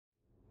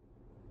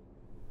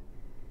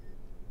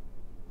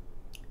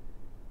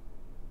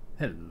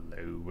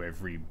Hello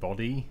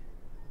everybody,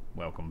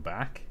 welcome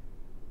back.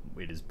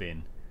 It has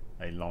been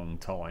a long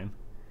time,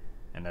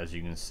 and as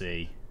you can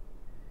see,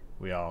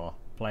 we are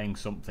playing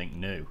something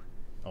new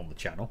on the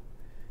channel.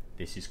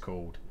 This is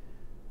called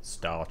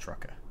Star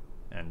Trucker,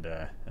 and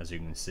as you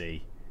can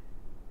see,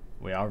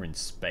 we are in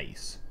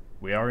space.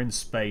 We are in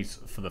space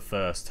for the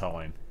first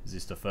time. Is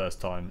this the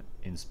first time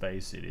in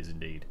space? It is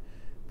indeed.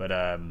 But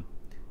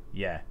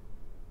yeah,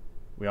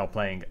 we are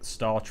playing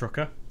Star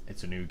Trucker.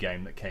 It's a new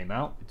game that came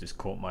out. It just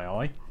caught my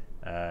eye.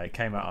 It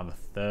came out on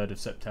the 3rd of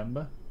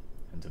September,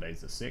 and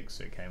today's the 6th,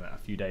 so it came out a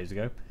few days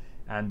ago.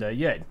 And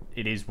yeah,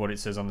 it is what it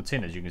says on the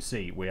tin. As you can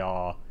see, we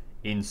are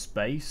in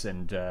space,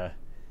 and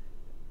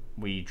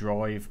we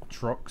drive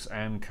trucks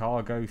and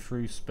cargo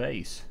through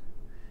space,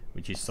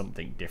 which is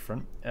something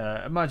different.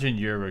 Imagine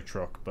Euro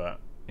Truck,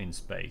 but in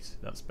space.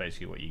 That's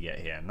basically what you get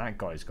here. And that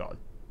guy's got a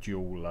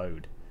dual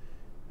load.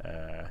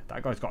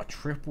 That guy's got a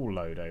triple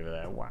load over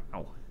there.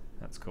 Wow,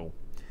 that's cool.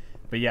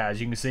 But yeah, as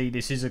you can see,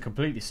 this is a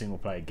completely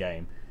single-player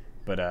game.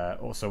 But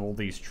also all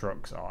these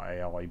trucks are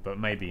AI, but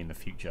maybe in the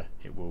future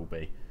it will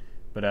be.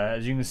 But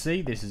as you can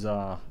see, this is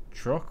our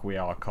truck. We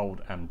are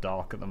cold and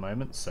dark at the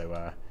moment,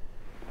 so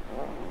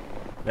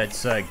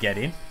let's get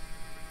in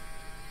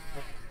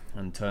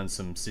and turn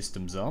some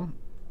systems on.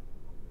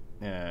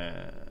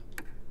 Let's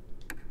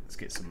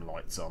get some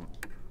lights on.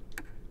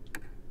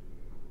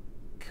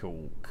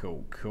 Cool,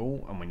 cool,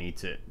 cool. And we need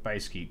to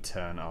basically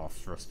turn our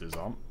thrusters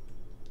on.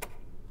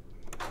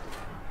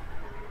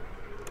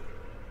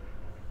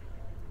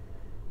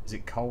 Is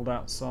it cold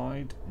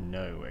outside?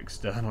 No,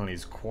 externally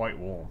is quite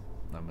warm,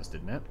 I must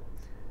admit.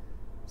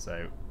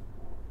 So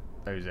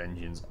those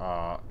engines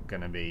are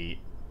going to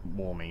be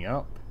warming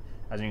up.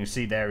 As you can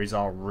see, there is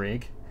our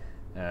rig.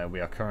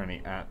 We are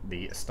currently at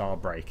the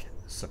Starbreak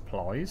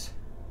supplies.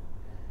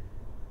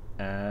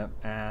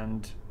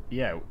 And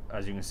yeah,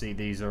 as you can see,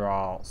 these are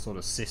our sort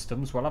of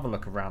systems. We'll have a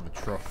look around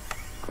the truck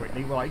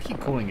quickly. Well, I keep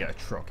calling it a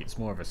truck. It's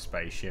more of a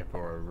spaceship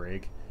or a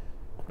rig.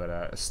 But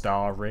a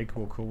star rig,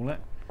 we'll call it.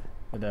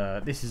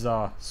 But this is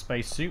our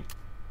spacesuit,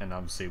 and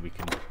obviously we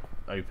can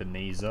open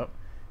these up.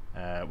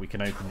 We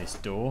can open this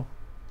door.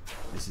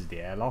 This is the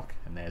airlock,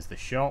 and there's the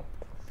shop.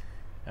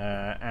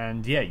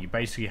 And yeah, you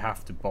basically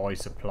have to buy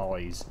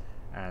supplies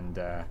and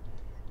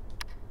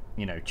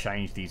you know,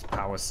 change these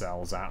power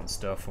cells out and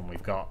stuff. And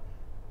we've got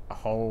a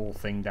whole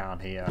thing down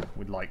here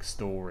with like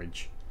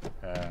storage.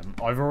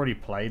 I've already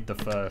played the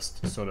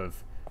first sort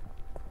of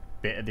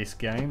bit of this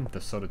game,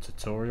 the sort of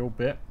tutorial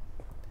bit.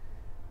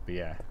 But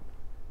yeah.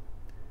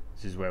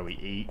 This is where we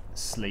eat,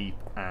 sleep,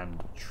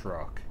 and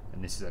truck.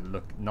 And this is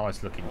a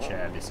nice looking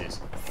chair. This is.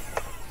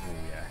 Oh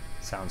yeah,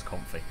 sounds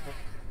comfy.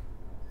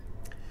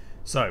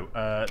 So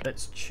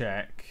let's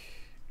check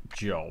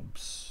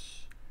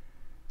jobs.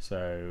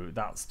 So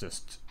that's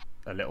just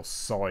a little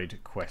side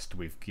quest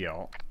we've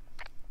got,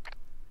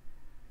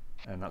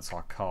 and that's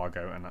our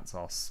cargo, and that's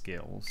our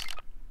skills.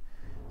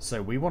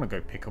 So we want to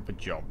go pick up a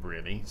job,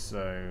 really.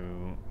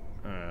 So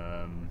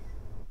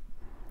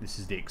this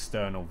is the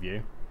external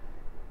view.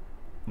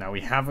 Now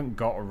we haven't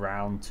got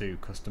around to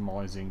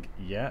customizing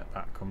yet.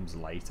 That comes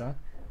later.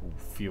 Ooh,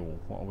 fuel.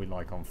 What are we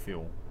like on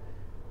fuel?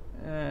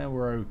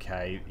 We're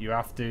okay. You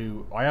have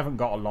to. I haven't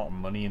got a lot of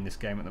money in this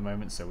game at the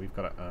moment, so we've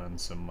got to earn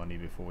some money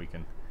before we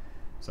can.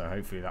 So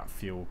hopefully that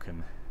fuel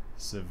can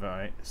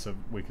survive. So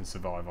we can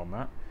survive on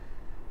that.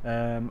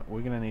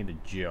 We're gonna need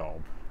a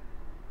job.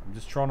 I'm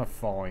just trying to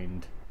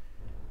find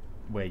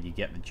where you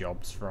get the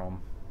jobs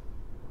from.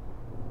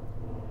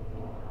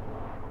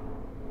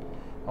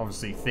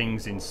 Obviously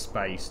things in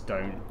space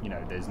don't, you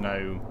know, there's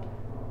no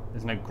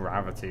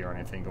gravity or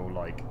anything, or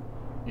like,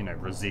 you know,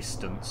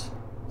 resistance,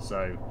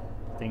 so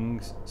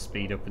things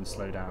speed up and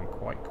slow down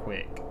quite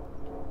quick.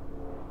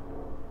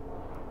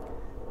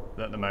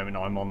 But at the moment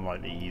I'm on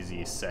like the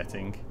easiest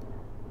setting.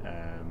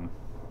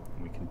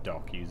 We can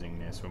dock using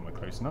this when we're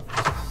close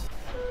enough.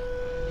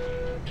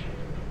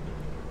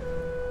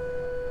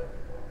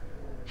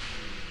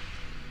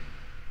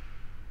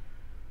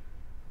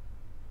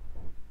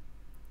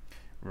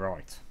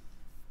 Right,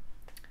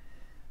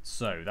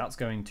 so that's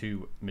going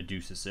to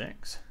Medusa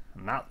 6,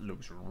 and that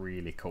looks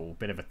really cool.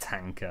 Bit of a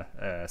tanker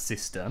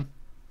system.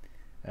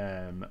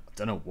 I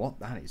don't know what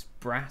that is.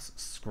 Brass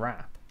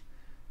scrap,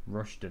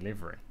 rush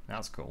delivery.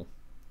 That's cool.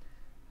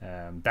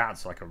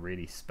 That's like a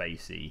really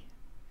spacey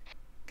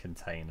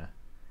container.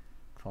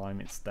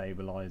 Climate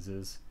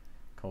stabilizers,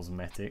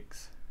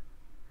 cosmetics,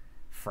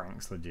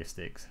 Frank's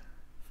logistics,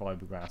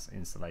 fiberglass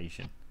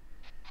installation.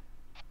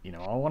 You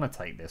know, I want to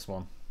take this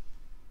one.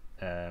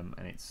 And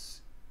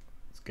it's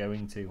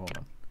going to, hold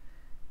on,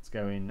 it's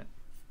going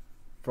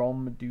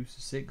from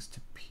Medusa 6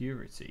 to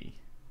Purity.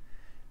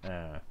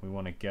 We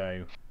want to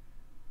go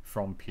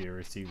from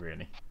Purity,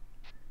 really.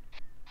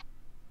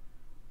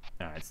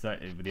 It's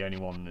the only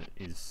one that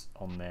is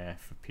on there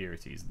for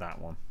Purity is that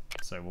one,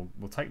 so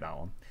we'll take that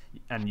one.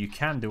 And you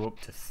can do up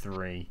to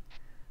 3.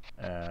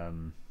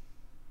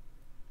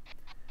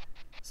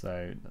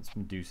 So that's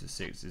Medusa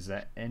 6. Is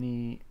there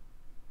any?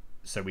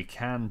 So we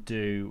can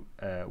do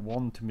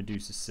 1 to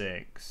Medusa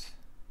 6,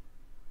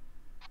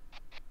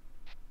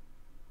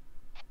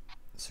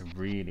 So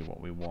really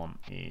what we want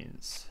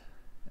is,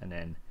 and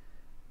then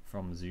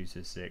from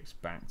Medusa 6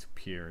 back to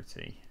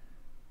Purity.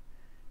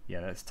 Yeah,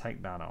 let's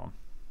take that on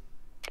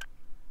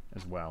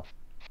as well.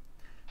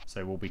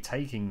 So we'll be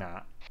taking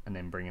that and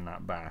then bringing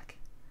that back.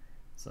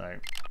 So,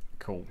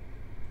 cool.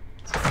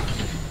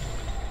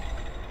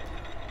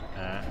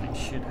 And it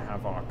should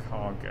have our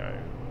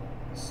cargo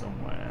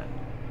somewhere.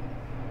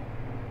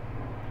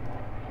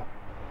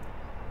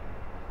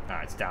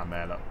 Ah, it's down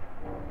there, look.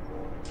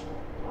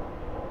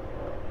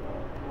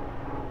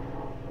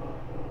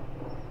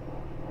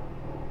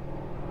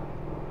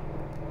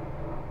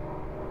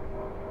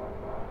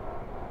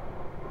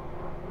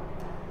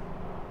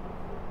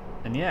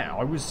 And yeah,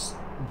 I was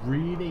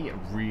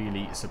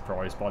really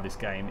surprised by this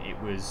game. It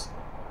was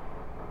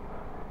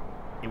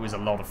a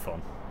lot of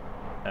fun.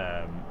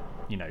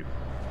 You know,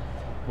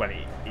 well,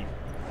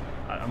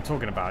 I'm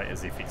talking about it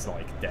as if it's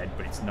like dead,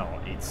 but it's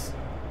not. It's,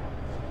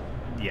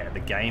 yeah, the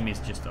game is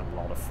just a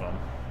lot of fun.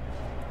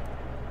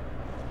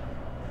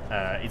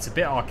 It's a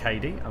bit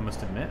arcadey, I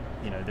must admit.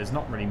 You know, there's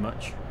not really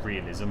much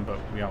realism, but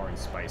we are in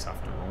space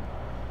after all.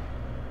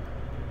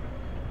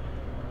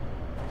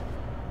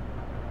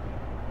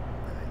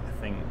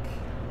 I think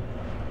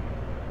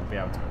we'll be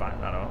able to back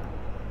that up.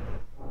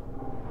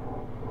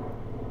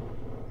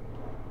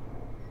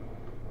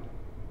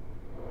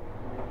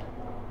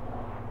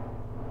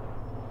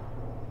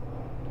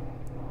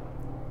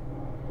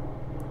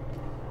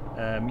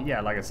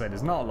 Yeah, like I said,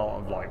 there's not a lot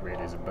of like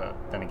realism, but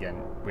then again,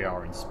 we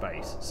are in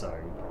space, so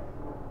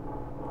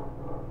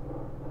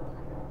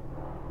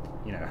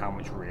you know, how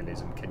much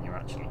realism can you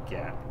actually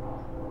get?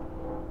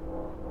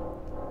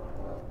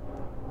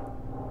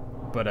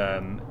 But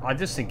I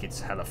just think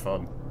it's hella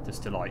fun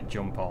just to like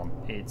jump on.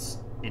 It's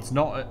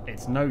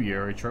no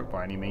Euro Truck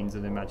by any means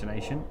of the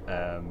imagination.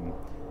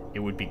 It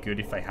would be good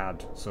if they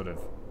had sort of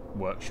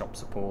workshop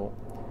support.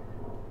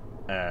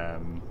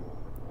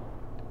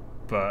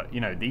 But, you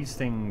know, these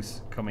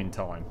things come in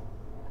time.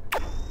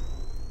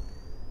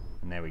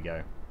 And there we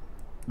go.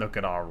 Look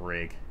at our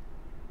rig.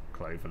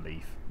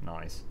 Cloverleaf.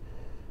 Nice.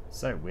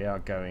 So, we are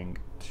going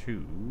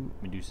to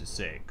Medusa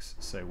 6.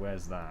 So,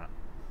 where's that?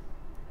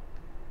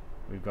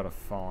 We've got to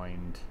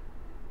find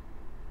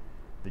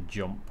the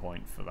jump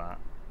point for that.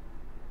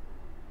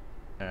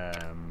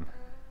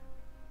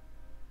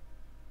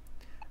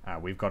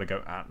 We've got to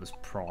go Atlas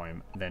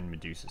Prime, then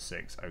Medusa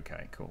 6.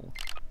 Okay, cool.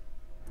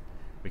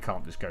 We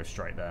can't just go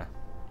straight there.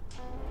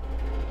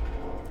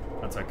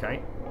 That's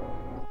okay.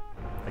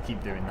 I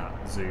keep doing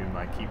that zoom.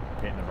 I keep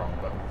hitting the wrong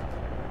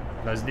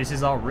button. This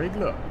is our rig,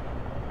 look.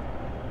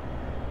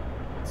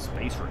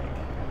 Space rig.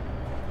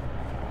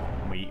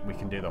 We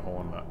can do the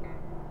horn, look.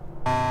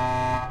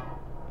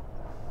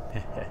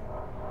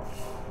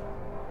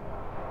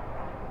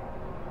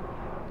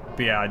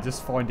 But yeah, I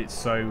just find it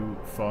so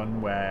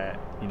fun where,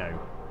 you know,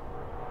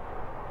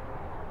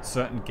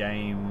 certain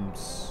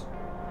games,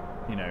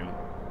 you know,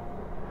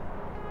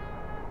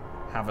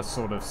 have a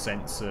sort of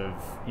sense of,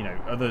 you know,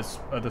 other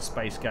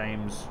space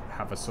games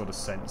have a sort of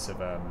sense of,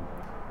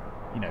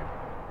 you know,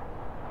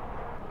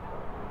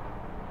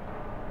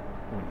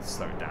 we need to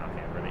slow it down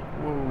here, really.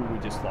 Whoa, we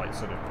just like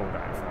sort of pulled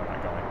out from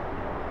that guy.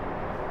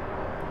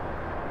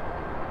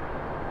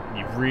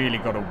 You've really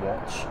got to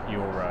watch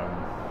your,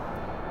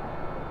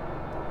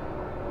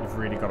 you've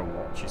really got to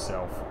watch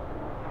yourself,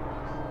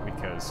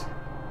 because,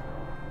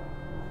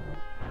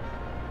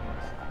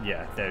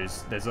 yeah,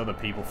 there's other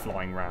people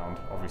flying around,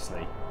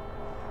 obviously.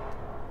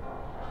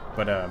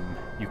 But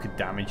you could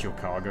damage your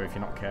cargo if you're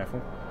not careful.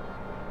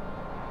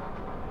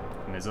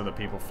 And there's other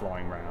people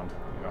flying around.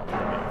 We've got a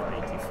limit of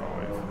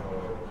 85.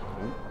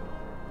 Ooh.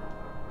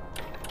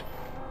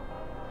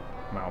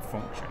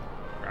 Malfunction.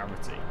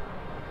 Gravity.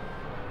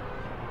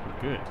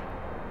 Good.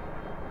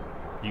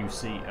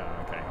 UC.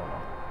 Okay, hold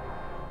on.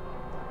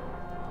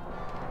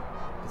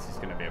 This is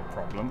going to be a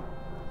problem.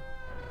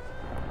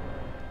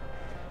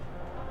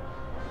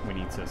 We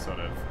need to sort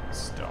of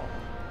stop.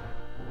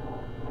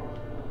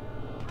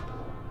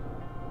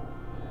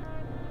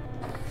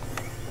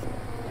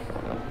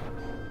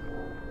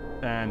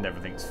 And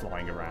everything's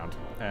flying around.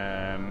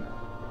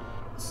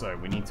 So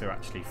we need to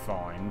actually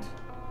find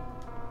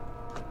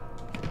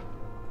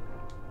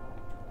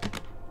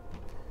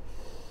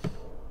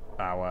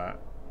our...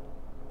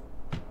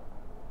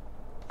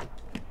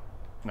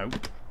 Nope.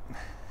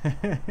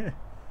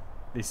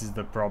 This is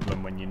the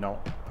problem when you're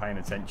not paying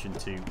attention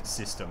to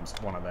systems,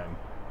 one of them.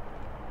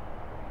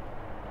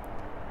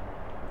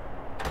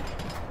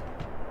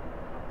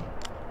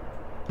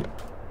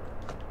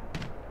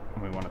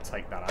 And we want to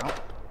take that out,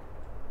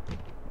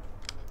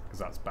 because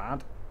that's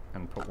bad,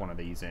 and put one of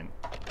these in.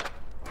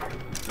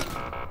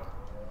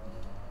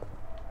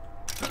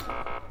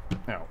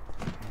 Oh.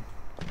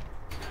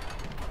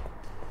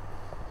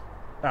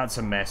 That's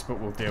a mess, but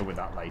we'll deal with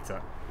that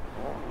later.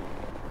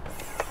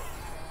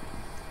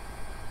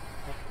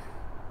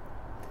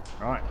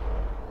 Right.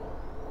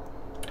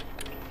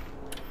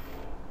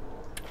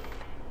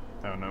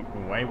 Oh no,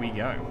 away we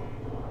go.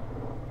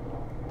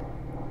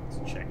 Let's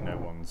check no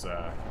one's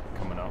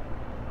coming up.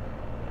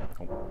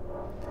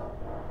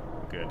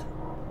 Cool. Good.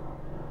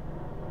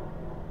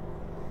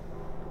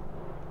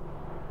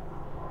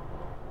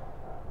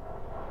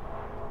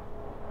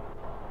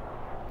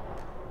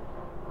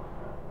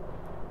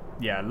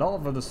 Yeah, a lot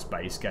of other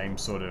space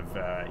games sort of,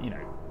 you know,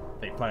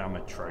 they play on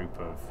the trope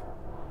of,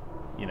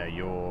 you know,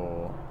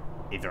 you're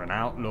either an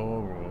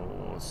outlaw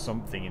or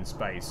something in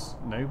space.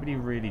 Nobody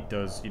really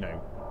does, you know,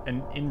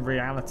 and in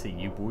reality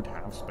you would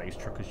have space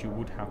truckers, you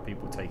would have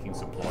people taking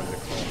supplies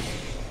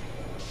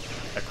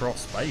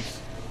across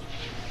space.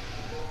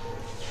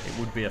 It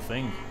would be a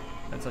thing.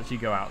 Let's actually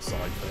go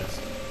outside for this.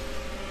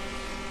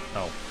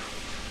 Oh.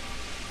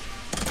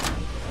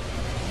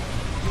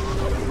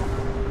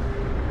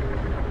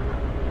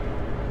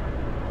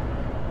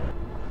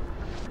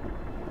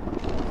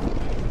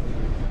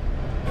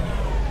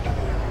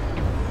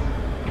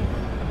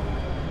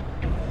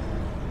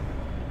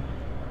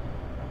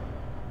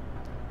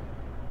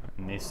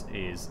 And this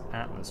is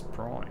Atlas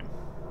Prime.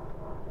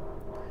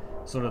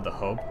 Sort of the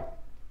hub.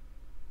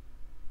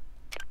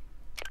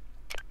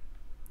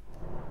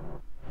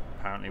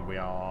 Apparently we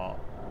are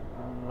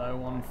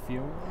low on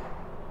fuel.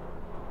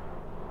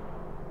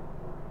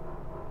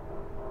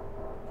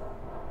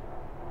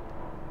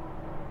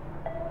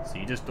 So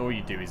you just, all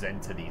you do is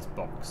enter these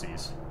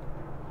boxes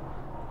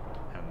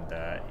and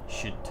it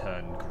should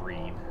turn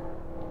green.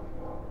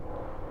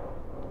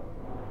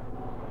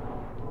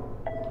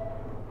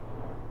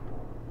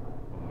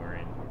 When we're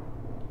in.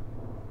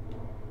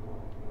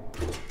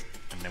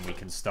 And then we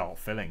can start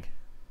filling.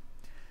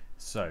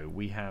 So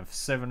we have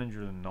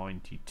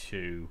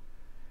 792,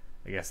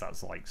 I guess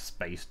that's like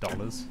space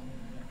dollars.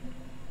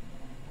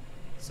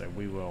 So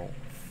we will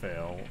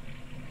fill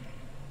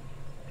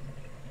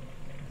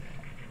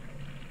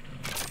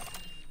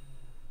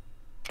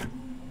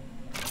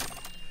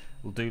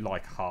we'll do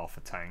like half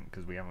a tank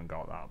because we haven't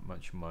got that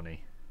much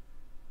money.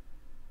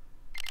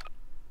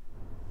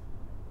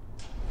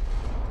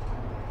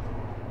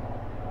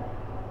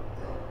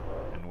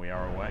 And we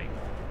are away.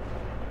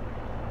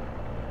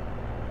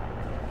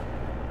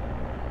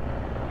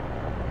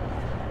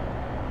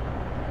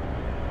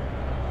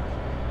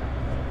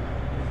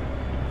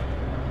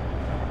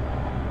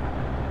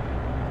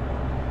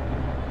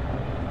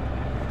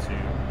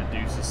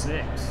 Medusa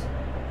 6.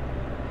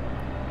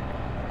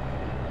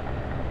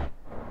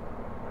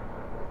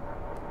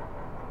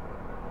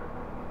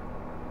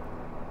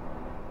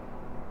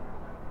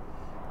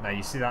 Now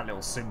you see that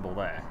little symbol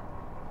there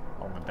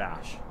on the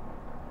dash.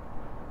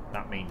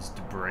 That means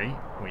debris,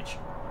 which,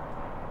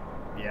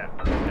 yeah.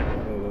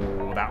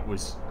 Oh, that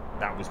was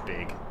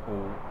big.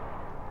 Oh,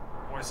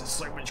 why is there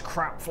so much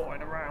crap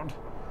flying around?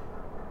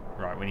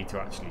 Right, we need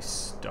to actually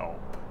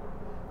stop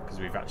because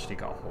we've actually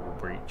got a hull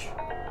breach.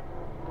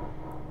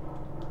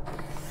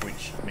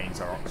 Which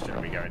means our oxygen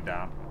will be going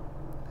down.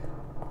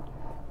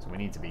 So we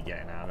need to be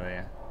getting out of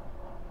here.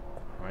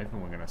 I'm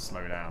hoping we're going to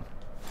slow down.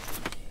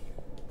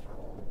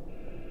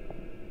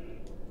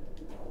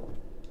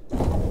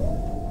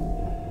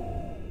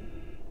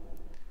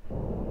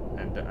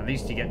 And at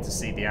least you get to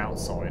see the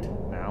outside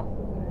now.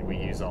 We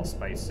use our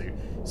spacesuit.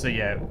 So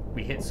yeah,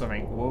 we hit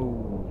something.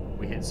 Whoa,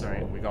 we hit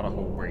something. We got a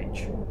hull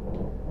breach.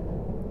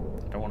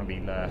 I don't want to be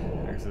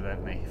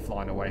accidentally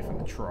flying away from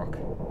the truck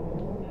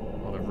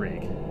or the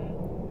rig.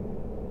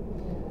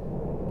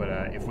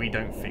 But if we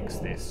don't fix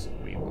this,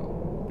 we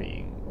will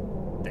be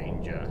in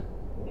danger.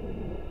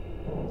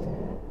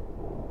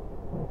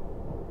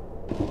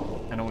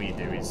 And all you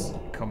do is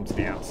come to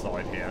the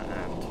outside here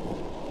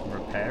and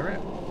repair it.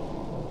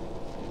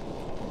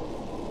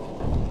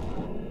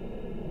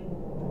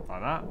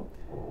 Like that.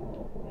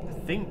 I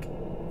think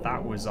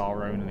that was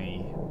our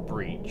only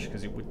breach,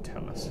 because it would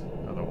tell us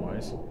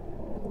otherwise.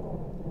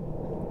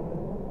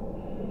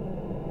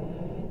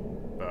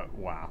 But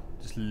wow,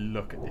 just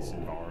look at this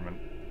environment.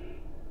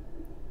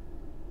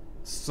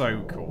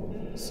 So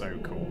cool, so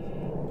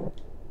cool.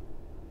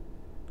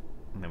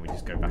 And then we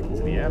just go back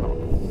into the airlock.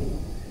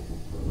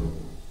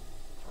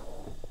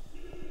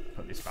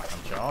 Put this back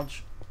on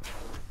charge.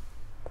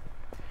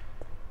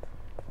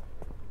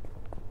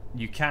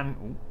 You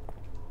can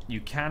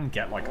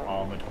get like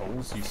armored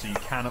hulls. So you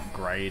can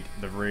upgrade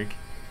the rig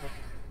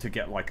to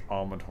get like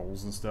armored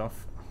hulls and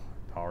stuff.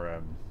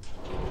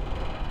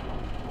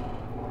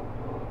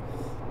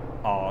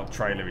 Our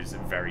trailer is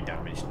very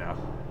damaged now,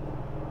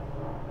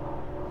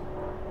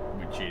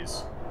 which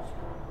is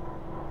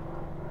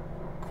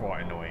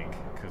quite annoying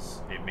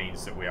because it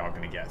means that we are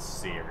going to get a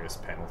serious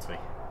penalty.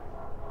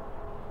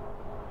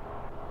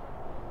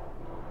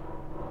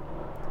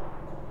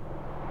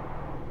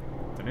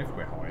 Don't know if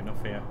we're high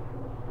enough here.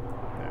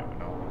 No, we're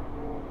not.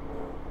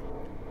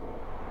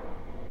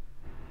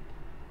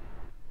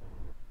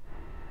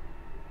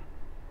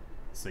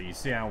 So you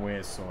see how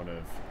we're sort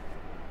of...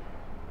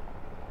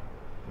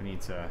 We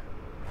need to...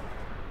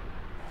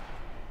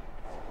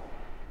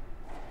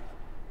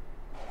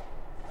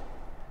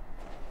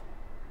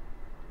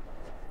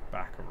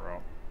 back her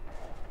up.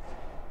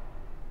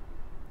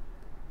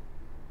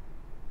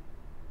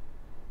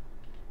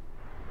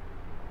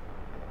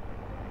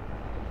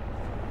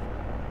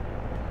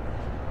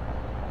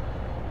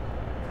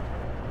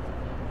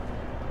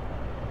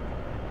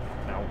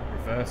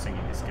 traversing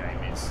in this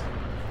game is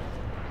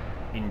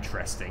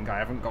interesting. I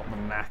haven't got the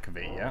knack of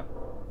it yet.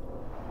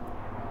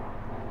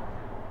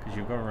 Because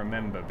you've got to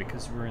remember,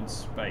 because we're in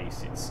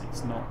space,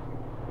 it's not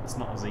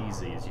as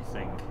easy as you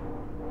think.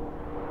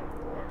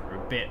 We're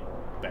a bit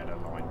better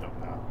lined up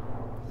now.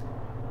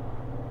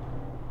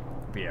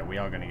 But yeah, we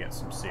are going to get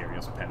some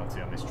serious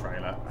penalty on this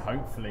trailer.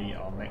 Hopefully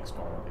our next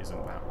one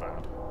isn't that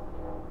bad.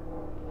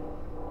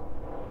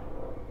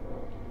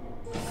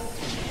 There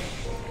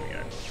we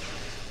go.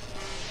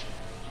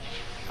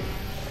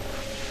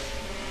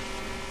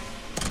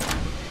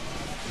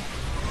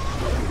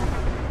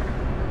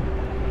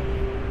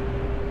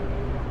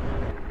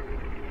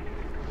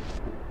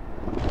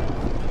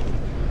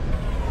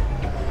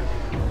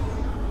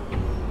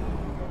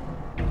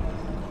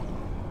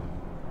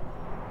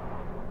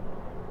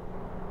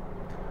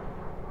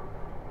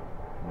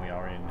 We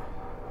are in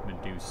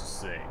Medusa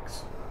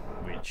 6,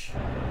 which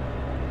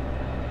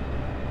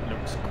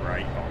looks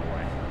great, by the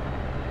way.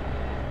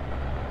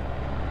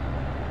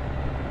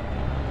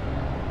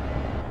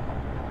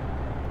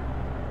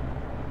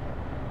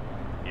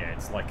 Yeah,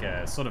 it's like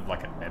a sort of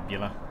like a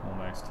nebula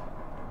almost.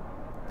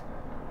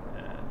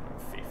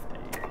 50.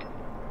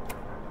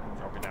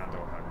 Drop it down to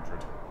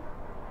 100.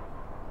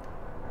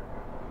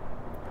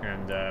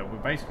 And we're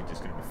basically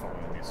just going to be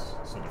following this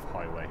sort of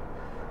highway.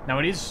 Now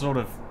it is sort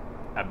of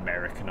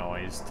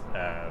Americanized.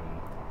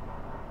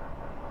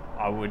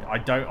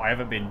 I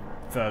haven't been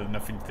further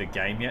enough into the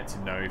game yet to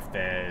know if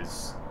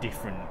there's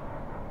different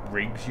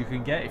rigs you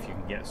can get. If you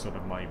can get sort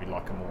of maybe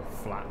like a more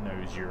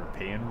flat-nosed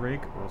European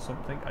rig or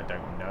something, I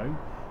don't know.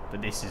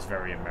 But this is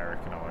very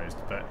Americanized.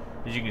 But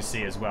as you can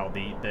see as well,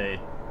 the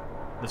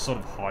sort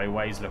of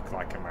highways look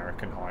like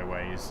American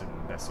highways,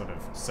 and they're sort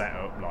of set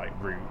up like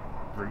Route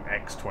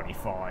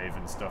X25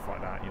 and stuff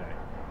like that, you know.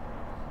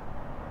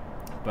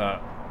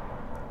 But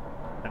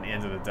at the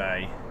end of the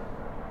day,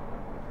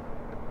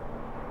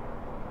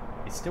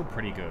 it's still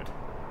pretty good.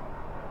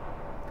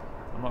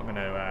 I'm not going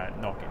to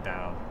knock it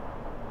down.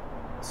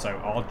 So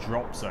our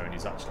drop zone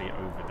is actually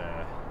over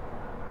there.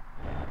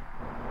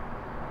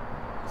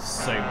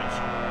 So much,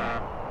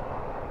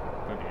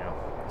 bloody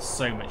hell,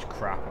 so much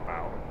crap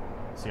about.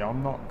 See,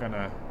 I'm not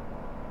gonna.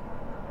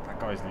 That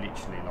guy's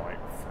literally like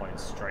flying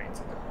straight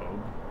into the hub.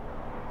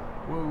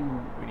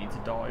 Whoa, we need to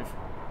dive.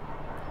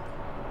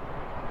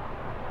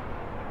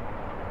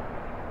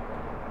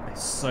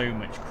 There's so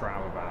much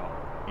crap about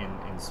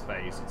in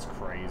space, it's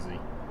crazy.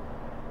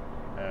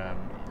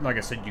 Like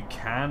I said, you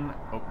can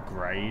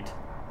upgrade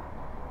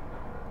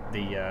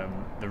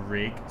the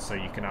rig so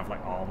you can have like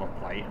armor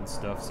plate and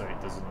stuff, so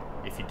it doesn't,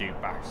 if you do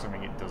bash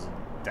something, it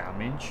doesn't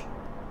damage.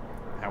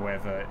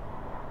 However,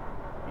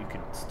 you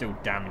can still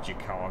damage your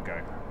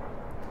cargo.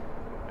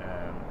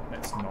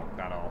 Let's knock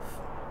that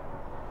off.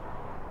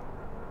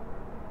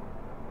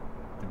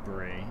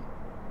 Debris.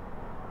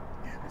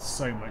 Yeah, there's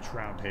so much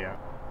around here.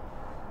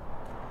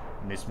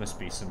 And this must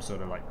be some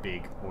sort of like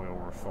big oil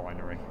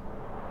refinery.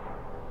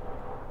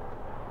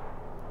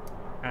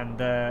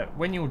 And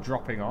when you're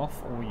dropping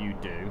off, all you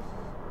do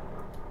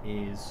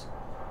is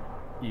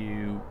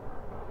you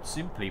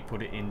simply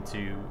put it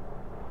into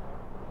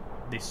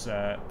this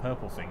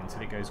purple thing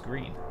until it goes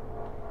green.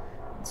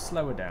 And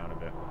slow it down a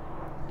bit.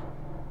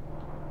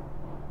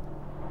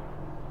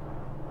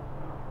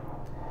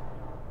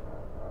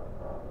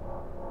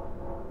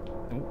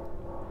 Ooh.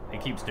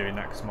 It keeps doing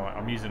that because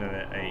I'm using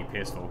a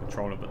PS4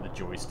 controller, but the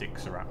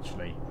joysticks are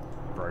actually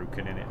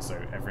broken in it,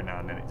 so every now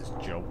and then it just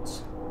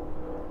jolts.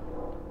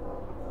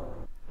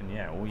 And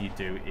yeah, all you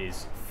do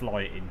is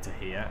fly it into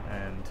here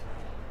and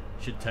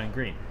it should turn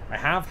green. I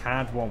have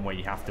had one where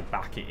you have to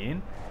back it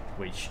in,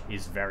 which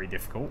is very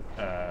difficult.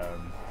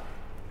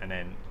 And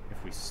then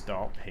if we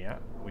stop here,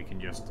 we can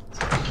just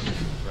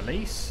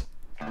release.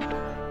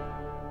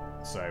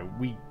 So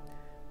we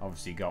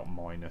obviously got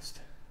minus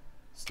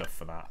stuff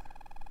for that,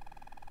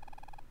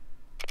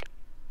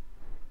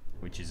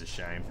 which is a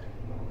shame.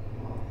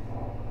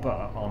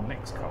 But our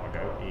next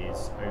cargo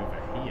is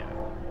over here.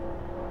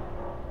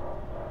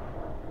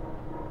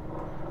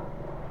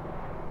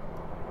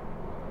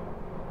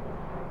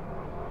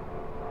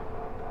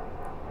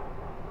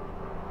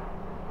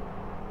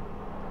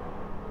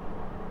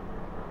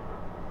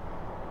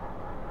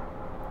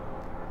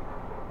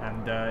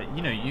 And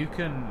you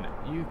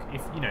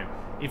know,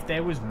 if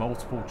there was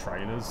multiple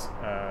trailers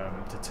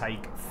to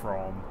take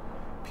from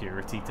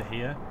Purity to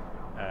here,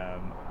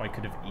 I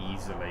could have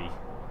easily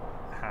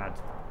had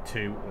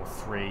 2 or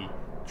 3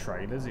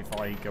 trailers. If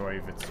I go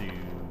over to,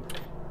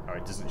 oh,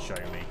 it doesn't show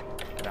me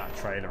that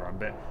trailer on,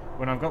 but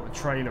when I've got the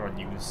trailer on,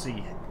 you can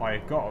see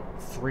I've got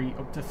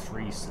up to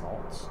 3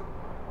 slots.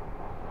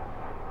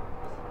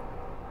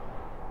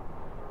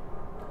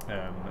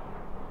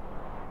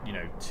 You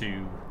know,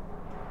 to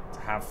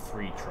have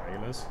 3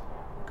 trailers.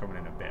 Coming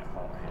in a bit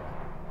hot here.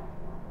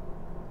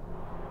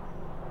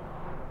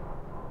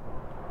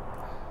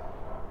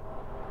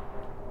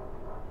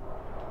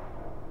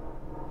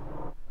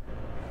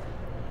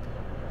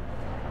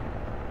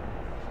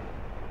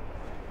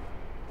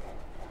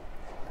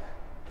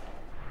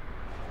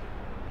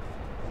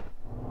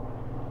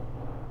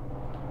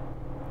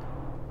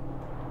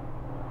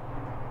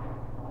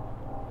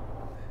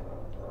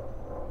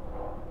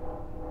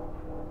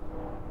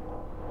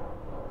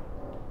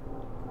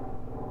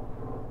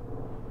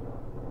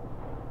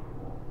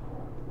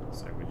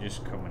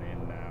 just coming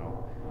in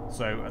now.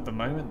 So at the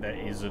moment there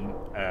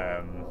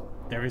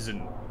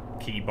isn't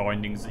key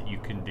bindings that you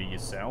can do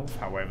yourself.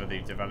 However, the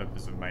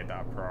developers have made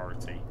that a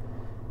priority,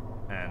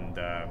 and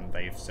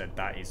they've said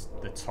that is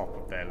the top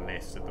of their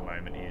list at the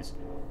moment, is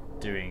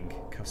doing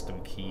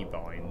custom key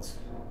binds.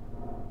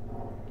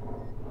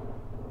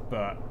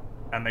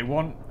 And they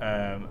want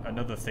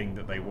another thing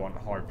that they want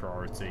high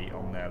priority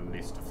on their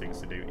list of things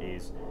to do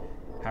is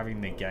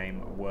having the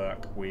game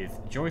work with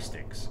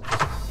joysticks.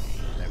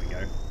 There we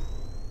go.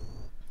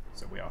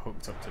 So we are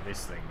hooked up to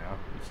this thing now,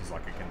 which is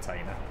like a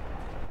container.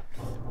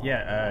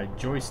 Yeah,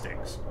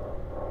 joysticks.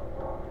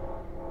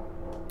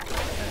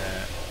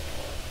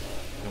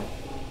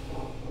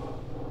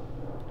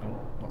 Oh,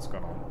 what's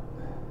gone on?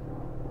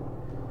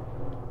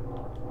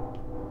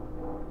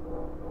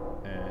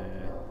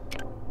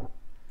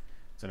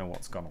 Don't know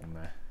what's gone on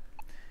there.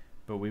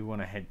 But we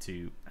want to head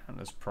to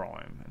Atlas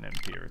Prime and then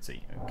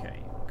Purity.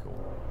 Okay, cool.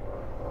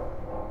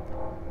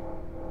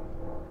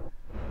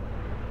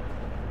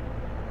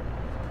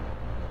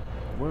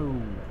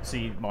 Whoa!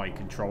 See, my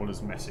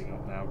controller's messing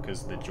up now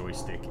because the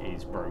joystick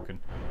is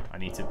broken. I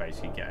need to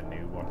basically get a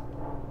new one.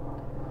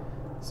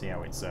 See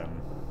how it's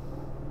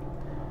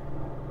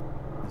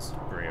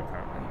spree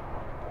apparently.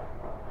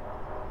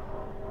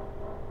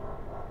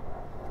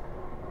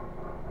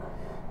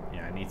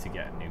 Yeah, I need to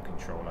get a new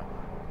controller.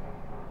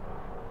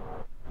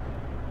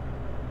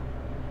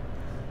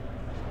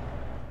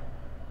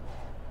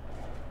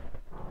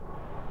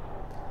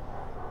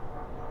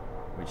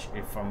 Which,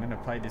 if I'm going to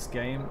play this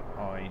game,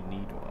 I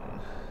need one.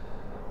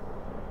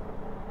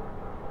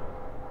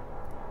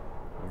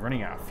 We're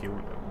running out of fuel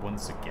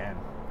once again.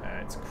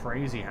 It's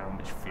crazy how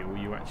much fuel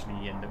you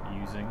actually end up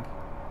using.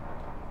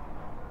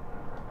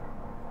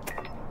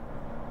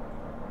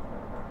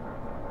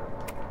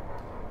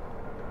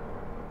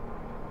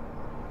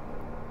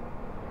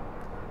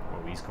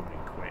 Oh, he's coming in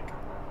quick.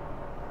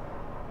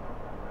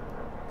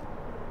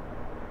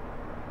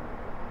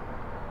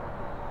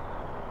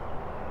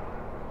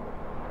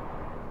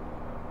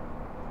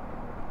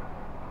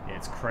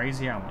 It's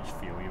crazy how much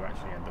fuel you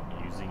actually end up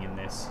using in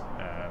this,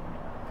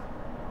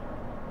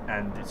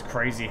 and it's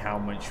crazy how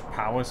much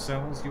power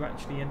cells you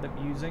actually end up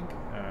using.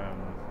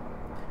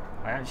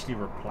 I actually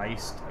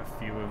replaced a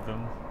few of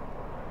them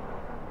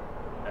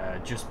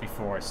just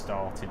before I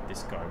started.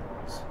 This guy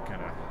was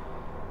gonna...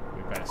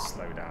 We better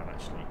slow down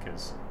actually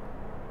because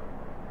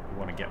we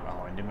want to get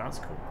behind him. That's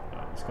cool.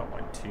 It's got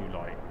like two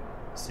like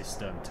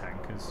cistern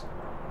tankers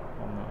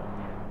on the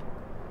end.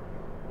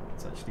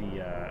 Let's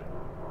actually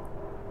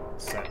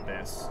set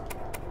this.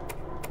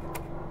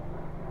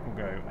 We'll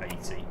go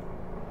 80.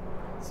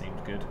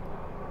 Seems good.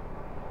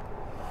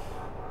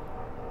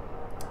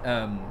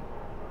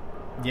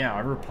 Yeah, I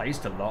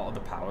replaced a lot of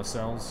the power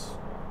cells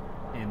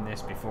in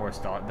this before I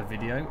started the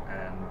video,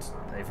 and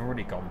they've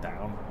already gone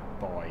down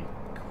by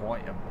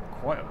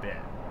quite a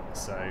bit.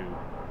 So,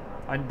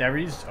 and there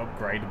is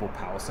upgradable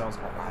power cells.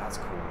 Oh wow, that's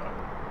cool though.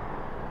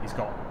 He's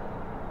got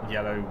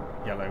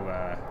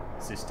yellow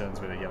cisterns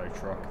with a yellow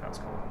truck. That's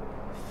cool.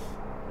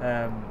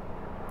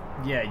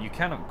 Yeah, you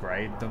can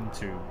upgrade them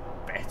to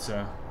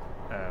better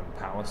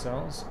power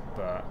cells,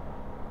 but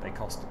they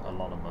cost a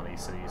lot of money,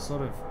 so you're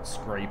sort of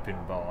scraping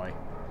by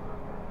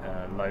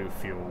low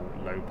fuel,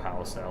 low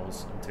power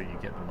cells until you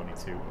get the money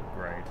to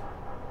upgrade.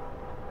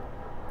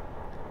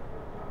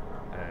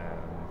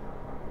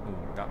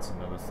 Ooh, that's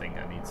another thing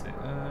I need to...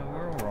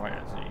 we're alright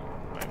actually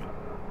at the moment.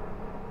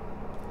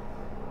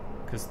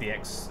 Because the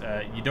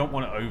you don't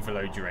want to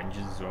overload your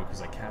engines as well, because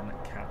they can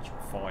catch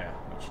fire,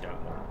 which you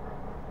don't want.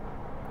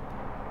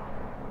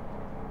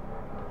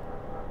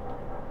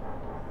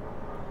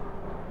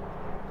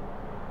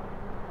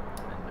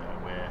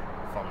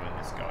 Following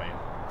this guy in.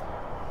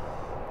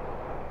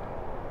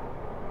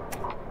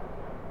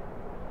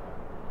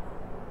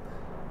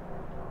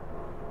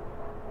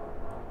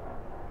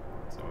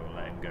 So we'll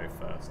let him go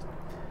first.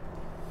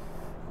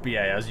 But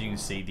yeah, as you can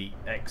see, the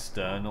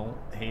external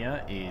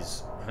here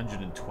is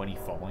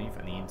 125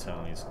 and the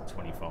internal is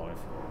 25,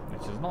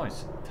 which is a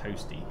nice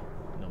toasty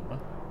number.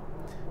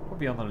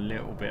 Probably on a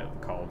little bit of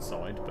the cold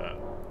side, but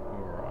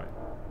we're alright.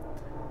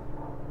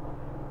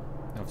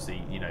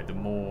 Obviously, you know, the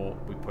more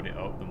we put it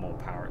up, the more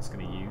power it's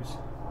going to use.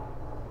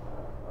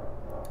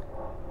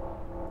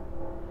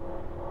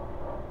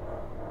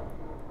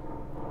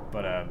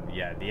 But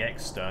yeah, the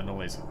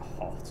external is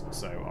hot,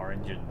 so our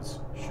engines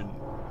shouldn't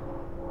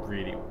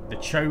really... The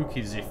choke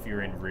is if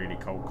you're in really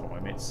cold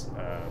climates,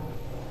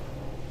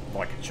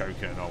 like a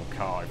choke in an old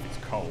car. If it's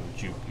cold,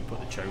 you put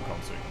the choke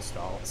on so it can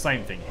start.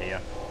 Same thing here.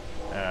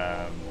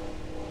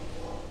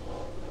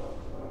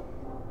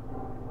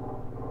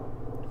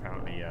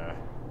 Apparently,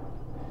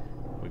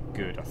 we're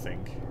good, I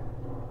think.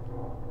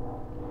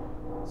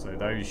 So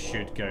those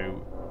should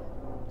go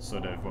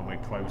sort of, when we're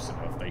close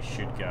enough, they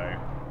should go.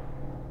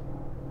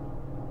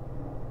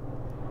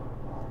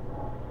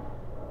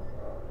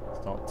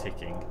 Start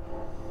ticking.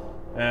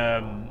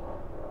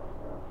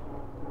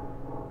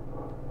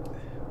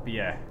 But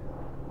yeah,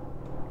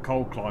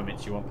 cold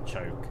climates you want the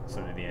choke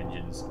so that the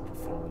engines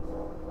perform.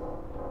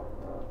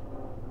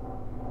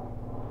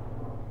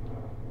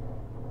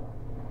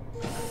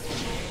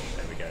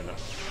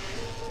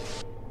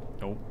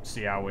 Oh,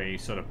 see how we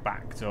sort of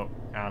backed up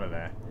out of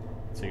there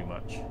too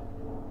much.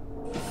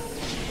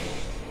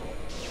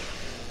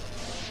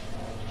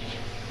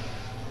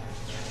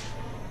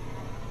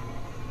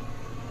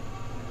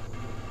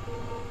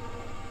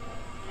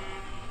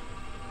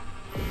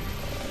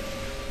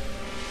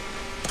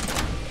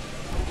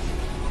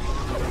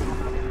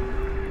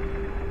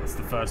 That's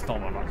the first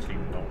time I've actually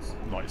not,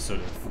 like,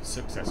 sort of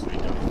successfully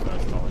done it the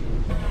first time.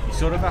 You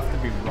sort of have to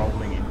be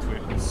rolling into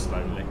it, but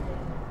slowly.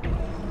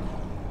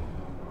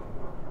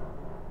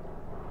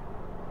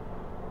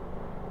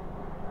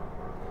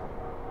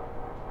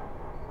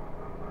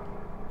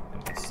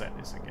 Set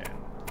this again.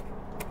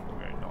 We'll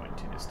go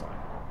 90 this time.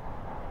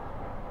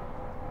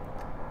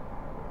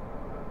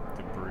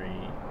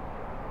 Debris.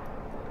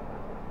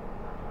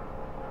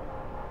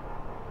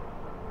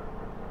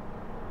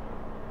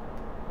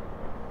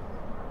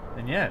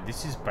 And yeah,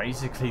 this is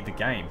basically the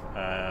game.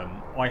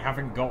 I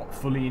haven't got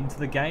fully into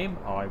the game.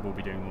 I will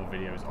be doing more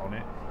videos on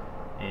it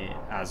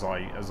as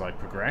I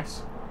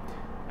progress.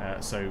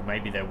 So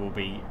maybe there will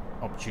be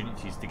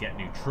opportunities to get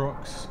new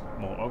trucks,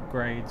 more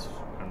upgrades,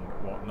 and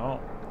whatnot.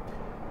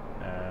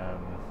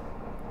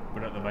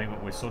 But at the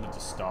moment we're sort of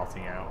just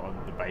starting out on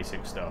the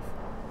basic stuff,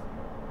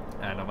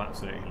 and I'm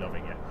absolutely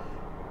loving it.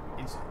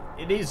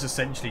 It is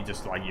essentially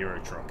just like Euro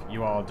Truck.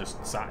 You are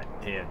just sat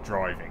here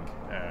driving,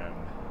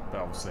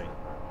 but obviously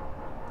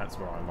that's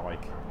what I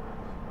like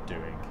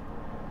doing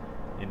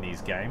in these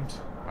games.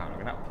 Wow, look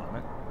at that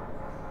planet.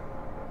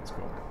 That's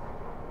cool.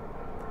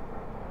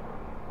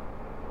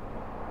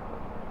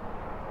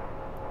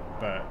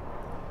 But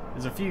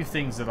there's a few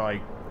things that I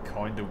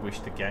kind of wish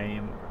the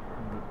game,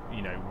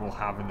 you know, will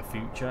have in the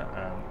future.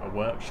 A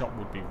workshop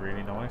would be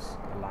really nice.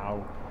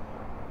 Allow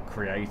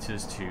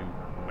creators to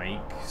make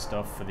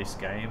stuff for this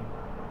game,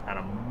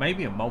 and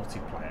maybe a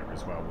multiplayer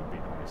as well would be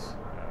nice.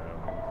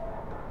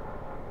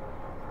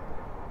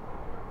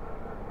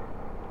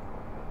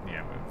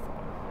 Yeah, we're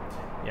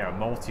fine. Yeah, a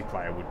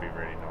multiplayer would be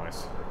really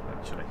nice,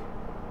 actually.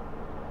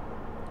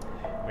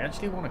 We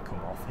actually want to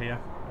come off here,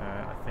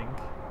 I think.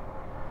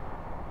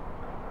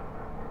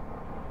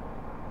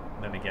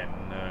 Then again,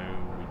 no,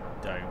 we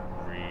don't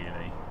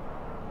really.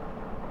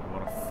 We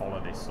want to follow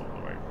this all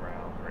the way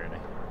around,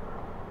 really.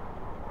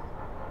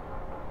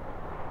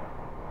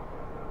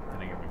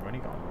 Then again, we've only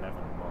got 11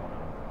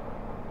 miles.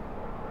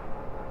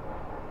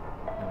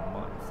 We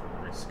might have to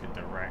risk a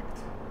direct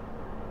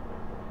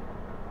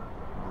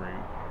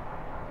route.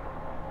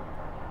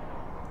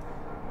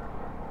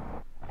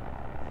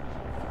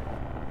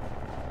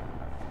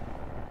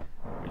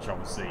 Which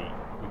obviously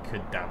we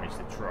could damage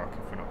the truck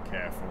if we're not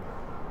careful.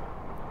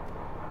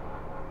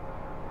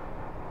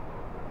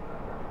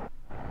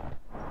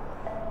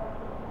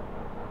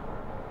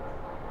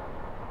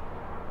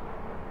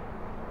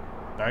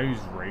 Those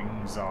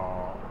rings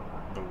are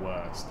the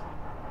worst.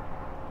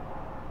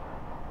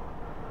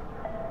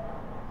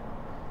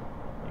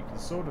 You can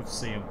sort of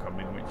see them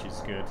coming, which is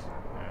good.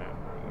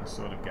 You can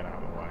sort of get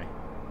out of the way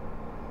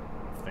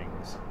of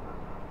things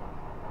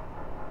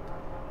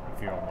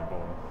if you're on the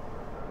ball.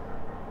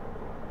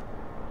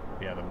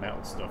 Yeah, the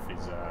metal stuff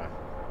is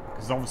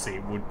because obviously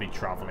it would be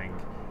travelling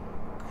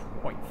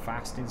quite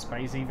fast in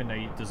space, even though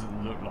it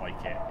doesn't look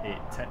like it. It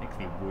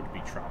technically would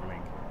be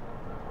travelling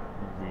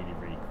really,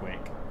 really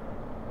quick.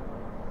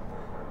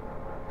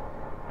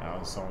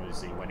 So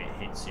obviously when it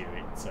hits you,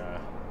 it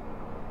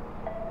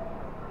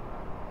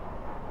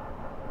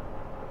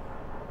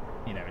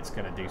you know, it's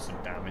going to do some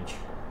damage.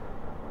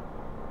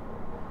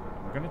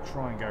 I'm going to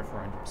try and go for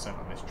 100%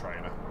 on this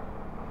trailer.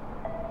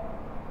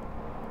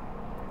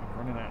 I'm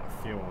running out of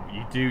fuel.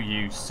 You do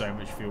use so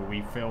much fuel.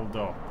 We filled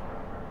up,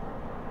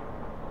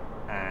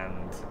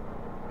 and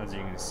as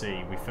you can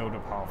see, we filled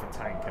up half a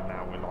tank, and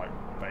now we're like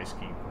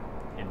basically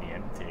in the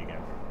empty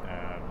again.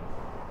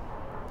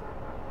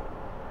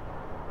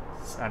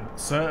 And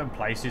certain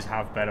places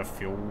have better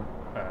fuel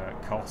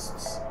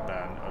costs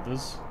than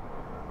others.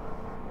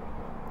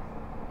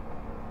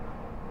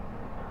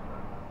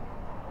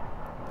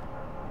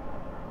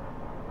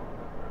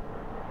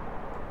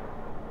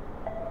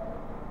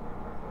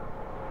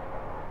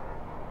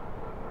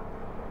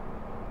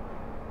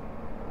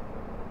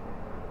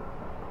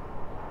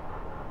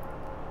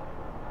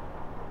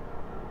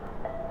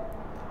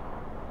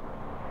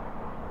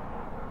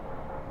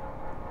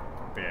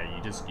 But yeah,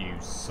 you just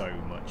use so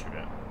much of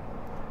it.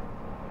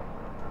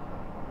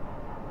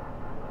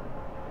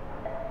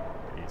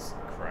 It's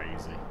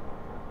crazy.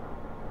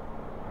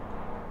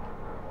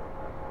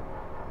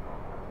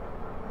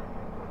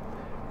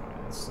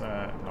 Let's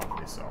knock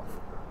this off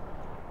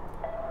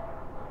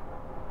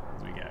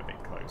as we get a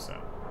bit closer.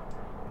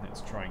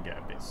 Let's try and get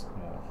a bit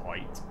more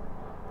height.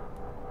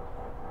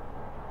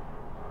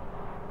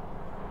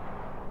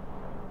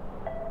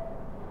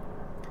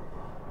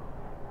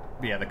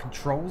 But yeah, the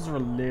controls are a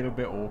little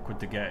bit awkward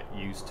to get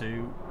used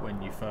to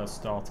when you first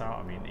start out.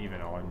 I mean,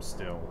 even I'm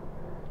still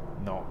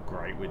not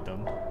great with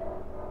them.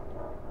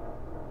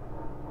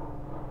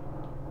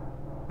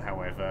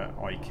 However,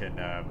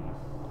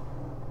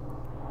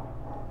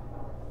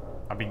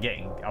 I've been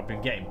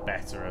getting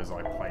better as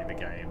I play the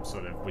game,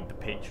 sort of with the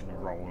pitch and the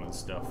roll and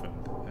stuff, and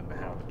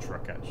how the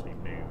truck actually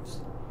moves,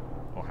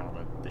 or how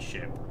the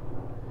ship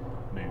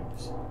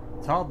moves.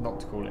 It's hard not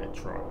to call it a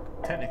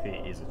truck. Technically,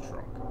 it is a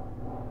truck,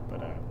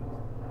 but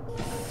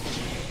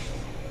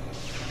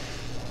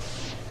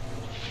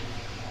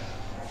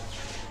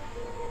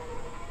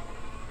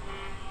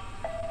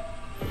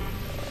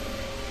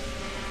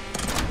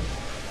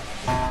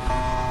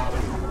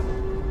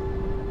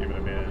give it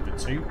a bit of the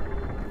two.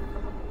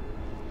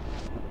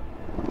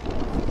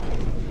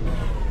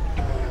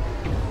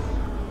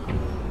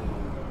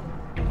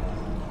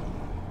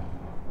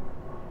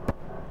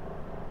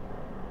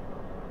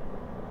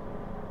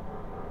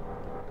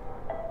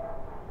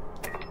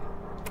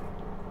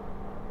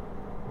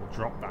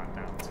 Drop that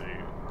down to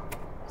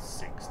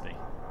 60.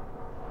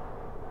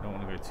 Don't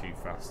want to go too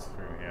fast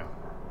through here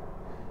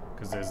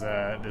because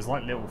there's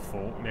like little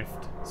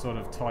forklift sort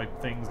of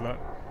type things, look,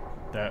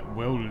 that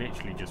will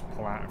literally just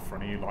pull out in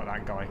front of you, like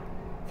that guy.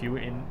 If you were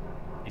in,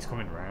 he's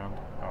coming round.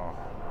 Oh,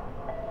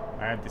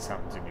 I had this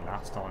happen to me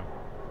last time.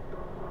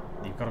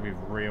 You've got to be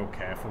real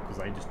careful because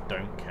they just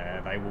don't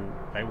care.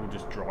 They will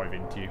just drive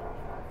into you.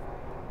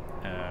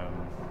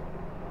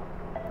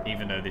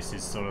 Even though this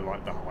is sort of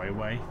like the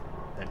highway,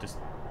 they're just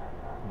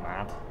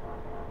mad.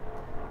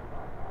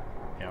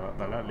 Yeah,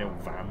 they're like little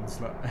vans,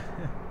 look.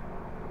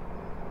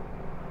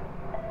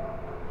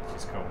 Which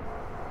is cool.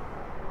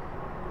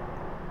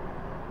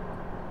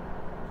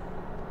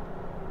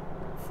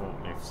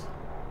 Forklifts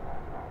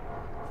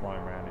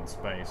flying around in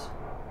space.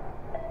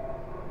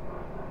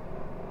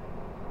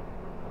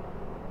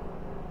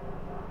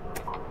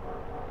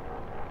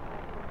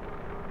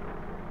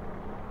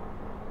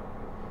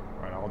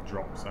 Right, our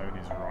drop zone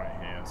is right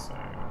here, so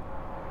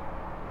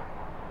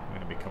I'm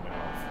going to be coming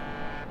off.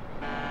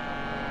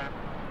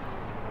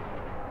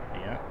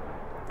 Yeah.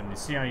 And you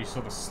see how you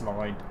sort of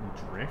slide and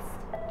drift?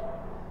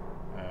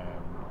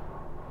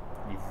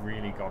 You've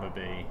really got to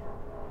be...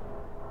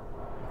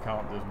 You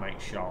can't just make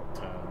sharp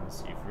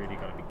turns. You've really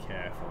got to be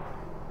careful.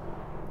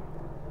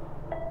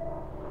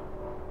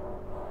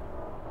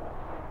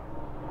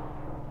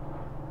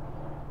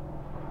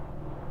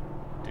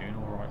 Doing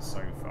alright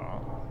so far.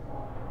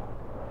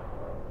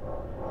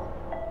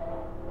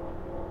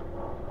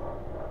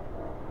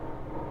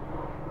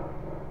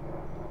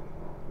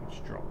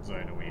 Which drop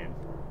zone are we in?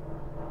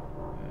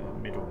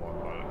 Middle one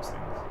by those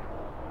things.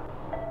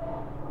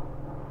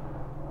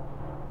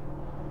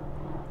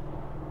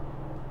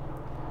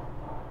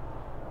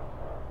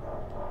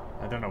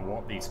 I don't know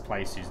what these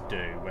places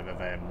do, whether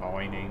they're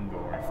mining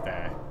or if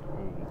they're...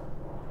 Ooh.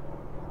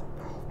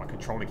 Oh, my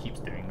controller keeps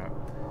doing that.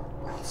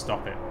 Oh,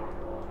 stop it.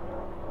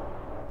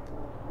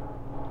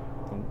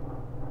 Ooh.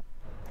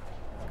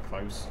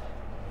 Close.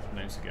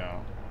 No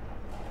cigar.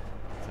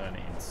 Turn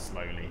it in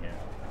slowly here.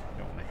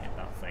 Don't want to hit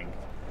that thing.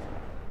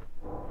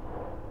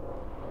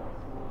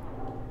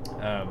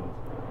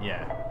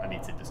 Yeah, I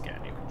need to just get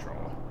a new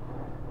controller.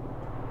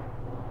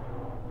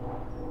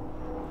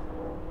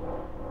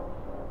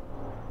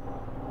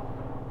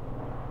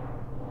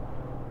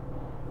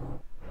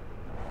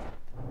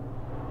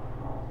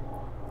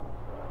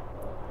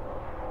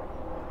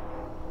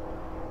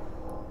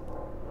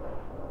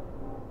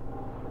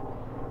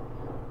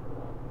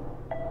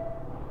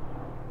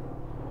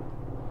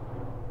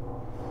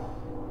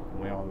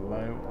 We are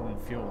low on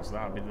fuel, so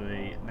that'll be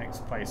the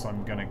next place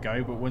I'm going to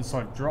go. But once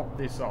I've dropped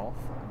this off,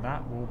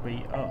 that will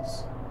be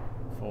us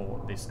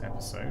for this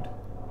episode.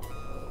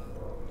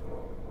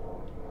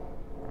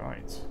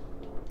 Right.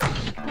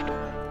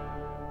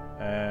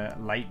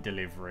 Late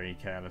delivery,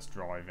 careless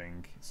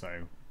driving,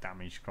 so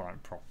damaged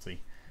client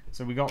property.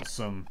 So we got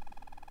some,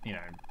 you know,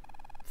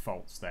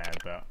 faults there,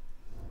 but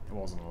there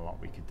wasn't a lot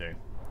we could do.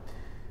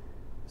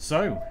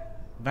 So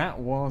that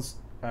was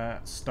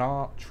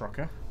Star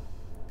Trucker.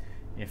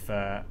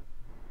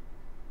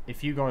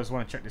 If you guys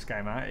want to check this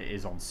game out, it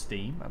is on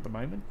Steam at the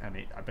moment, and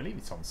I believe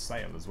it's on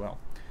sale as well.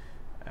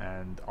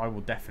 And I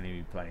will definitely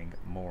be playing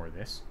more of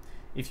this.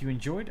 If you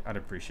enjoyed, I'd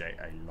appreciate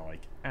a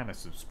like and a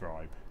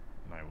subscribe,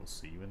 and I will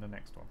see you in the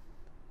next one.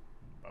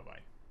 Bye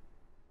bye.